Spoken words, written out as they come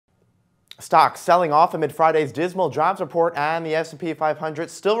Stocks selling off amid Friday's dismal jobs report, and the S&P 500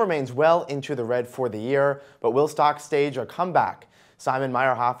 still remains well into the red for the year. But will stocks stage a comeback? Simon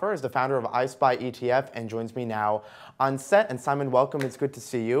Maierhofer is the founder of iSPYETF and joins me now on set. And Simon, welcome. It's good to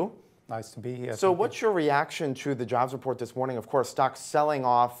see you. Nice to be here. So what's your reaction to the jobs report this morning? Of course, stocks selling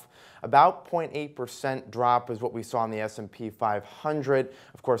off. About 0.8% drop is what we saw in the S&P 500.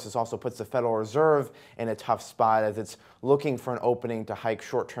 Of course, this also puts the Federal Reserve in a tough spot as it's looking for an opening to hike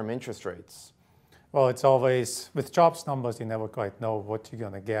short-term interest rates. Well, it's always, with jobs numbers, you never quite know what you're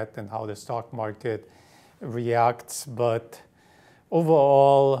going to get and how the stock market reacts. But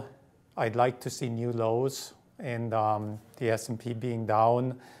overall, I'd like to see new lows and the S&P being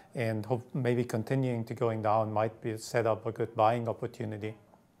down and maybe continuing to going down might be set up a good buying opportunity.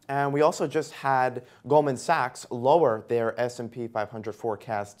 And we also just had Goldman Sachs lower their S&P 500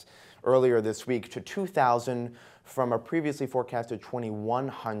 forecast earlier this week to 2,000 from a previously forecasted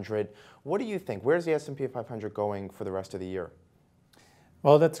 2,100. What do you think? Where's the S&P 500 going for the rest of the year?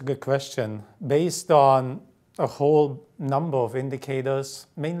 Well, that's a good question. Based on a whole number of indicators,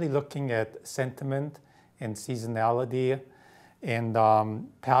 mainly looking at sentiment and seasonality and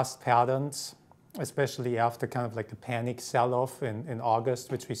past patterns, especially after kind of like the panic sell-off in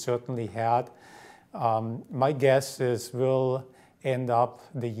August, which we certainly had. My guess is we'll end up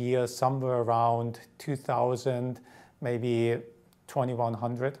the year somewhere around 2,000, maybe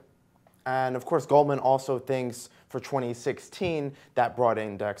 2,100. And of course, Goldman also thinks for 2016, that broad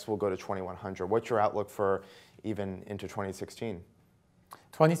index will go to 2,100. What's your outlook for even into 2016?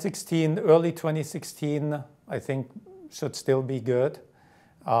 2016, early 2016, I think should still be good.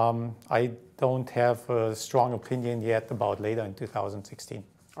 I don't have a strong opinion yet about later in 2016.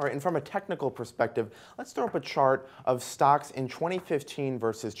 All right, and from a technical perspective, let's throw up a chart of stocks in 2015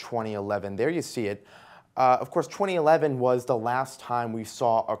 versus 2011. There you see it. Of course, 2011 was the last time we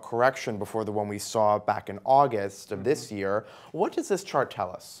saw a correction before the one we saw back in August of this year. What does this chart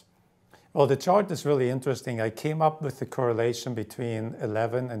tell us? Well, the chart is really interesting. I came up with the correlation between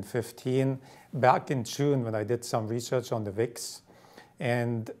 11 and 15 back in June when I did some research on the VIX.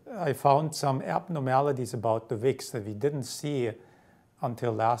 And I found some abnormalities about the VIX that we didn't see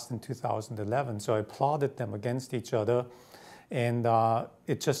until last in 2011. So I plotted them against each other, and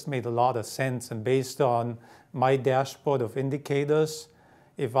it just made a lot of sense. And based on my dashboard of indicators,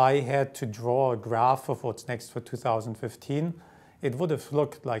 if I had to draw a graph of what's next for 2015, it would have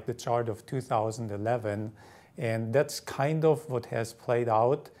looked like the chart of 2011. And that's kind of what has played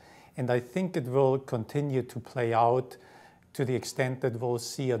out. And I think it will continue to play out to the extent that we'll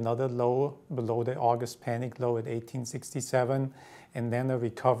see another low below the August panic low at 1867, and then a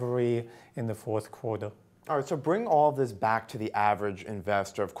recovery in the fourth quarter. All right, so bring all of this back to the average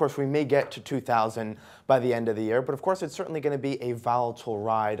investor. Of course, we may get to 2,000 by the end of the year, but of course, it's certainly going to be a volatile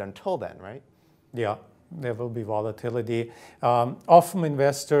ride until then, right? Yeah, there will be volatility. Often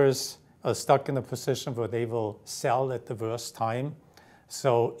investors are stuck in a position where they will sell at the worst time.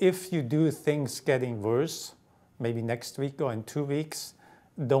 So if you do things getting worse, maybe next week or in 2 weeks,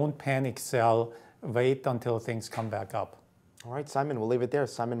 don't panic sell, wait until things come back up. All right, Simon, we'll leave it there.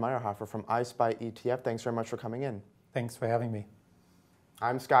 Simon Maierhofer from iSPYETF. Thanks very much for coming in. Thanks for having me.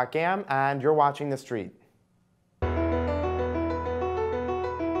 I'm Scott Gam, and you're watching The Street.